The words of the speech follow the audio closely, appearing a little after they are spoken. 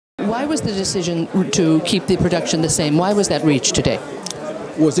Why was the decision to keep the production the same? Why was that reached today?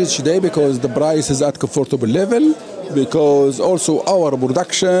 Was reached today because the price is at comfortable level, because also our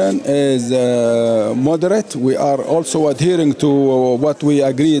production is moderate. We are also adhering to what we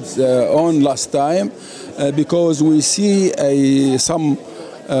agreed on last time, because we see some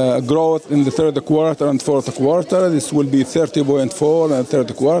growth in the third quarter and fourth quarter. This will be 30.4 in the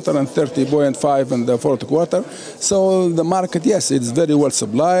third quarter and 30.5 in the fourth quarter. So the market, yes, it's very well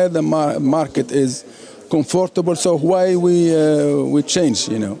supplied. The market is comfortable. So why we change?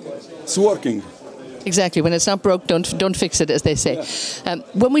 You know, it's working. Exactly. When it's not broke, don't fix it, as they say. Yeah.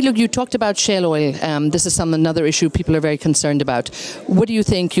 When we look, you talked about shale oil. This is another issue people are very concerned about. What do you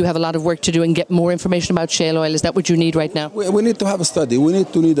think? You have a lot of work to do and get more information about shale oil. Is that what you need right now? We need to have a study. We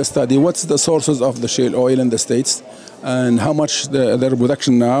need a study. What's the sources of the shale oil in the States, and how much their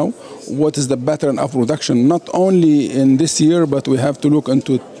production now? What is the pattern of production? Not only in this year, but we have to look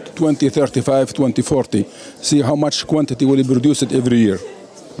into 2035, 2040. See how much quantity will be produced every year.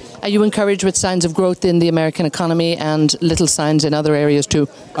 Are you encouraged with signs of growth in the American economy and little signs in other areas too?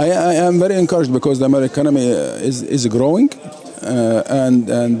 I am very encouraged because the American economy is growing,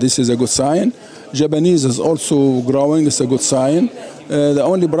 and this is a good sign. Japanese is also growing. It's a good sign. The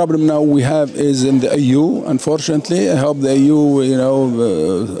only problem now we have is in the EU. Unfortunately, I hope the EU, you know,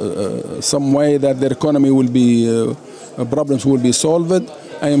 some way that their economy will be problems will be solved.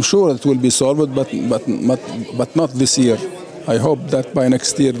 I am sure it will be solved, but not this year. I hope that by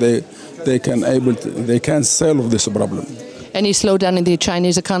next year they can solve this problem. Any slowdown in the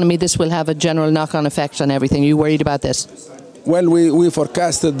Chinese economy, this will have a general knock-on effect on everything. Are you worried about this? Well, we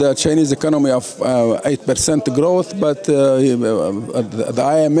forecasted the Chinese economy of 8% growth, but the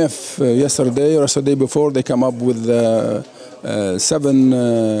IMF yesterday or yesterday before, they come up with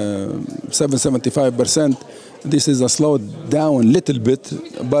 7.75%. This is a slowdown a little bit,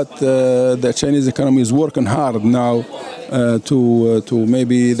 but the Chinese economy is working hard now to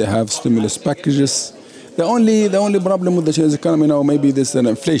maybe they have stimulus packages. The only problem with the Chinese economy now maybe this is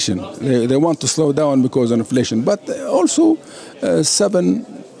inflation. They want to slow down because of inflation, but also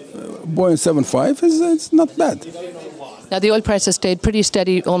 7.75 is not bad. Now the oil price has stayed pretty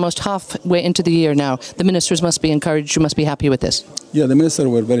steady almost halfway into the year now. The ministers must be encouraged. You must be happy with this. Yeah, the ministers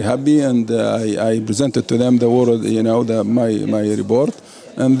were very happy, and I presented to them my report,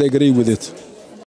 and they agree with it.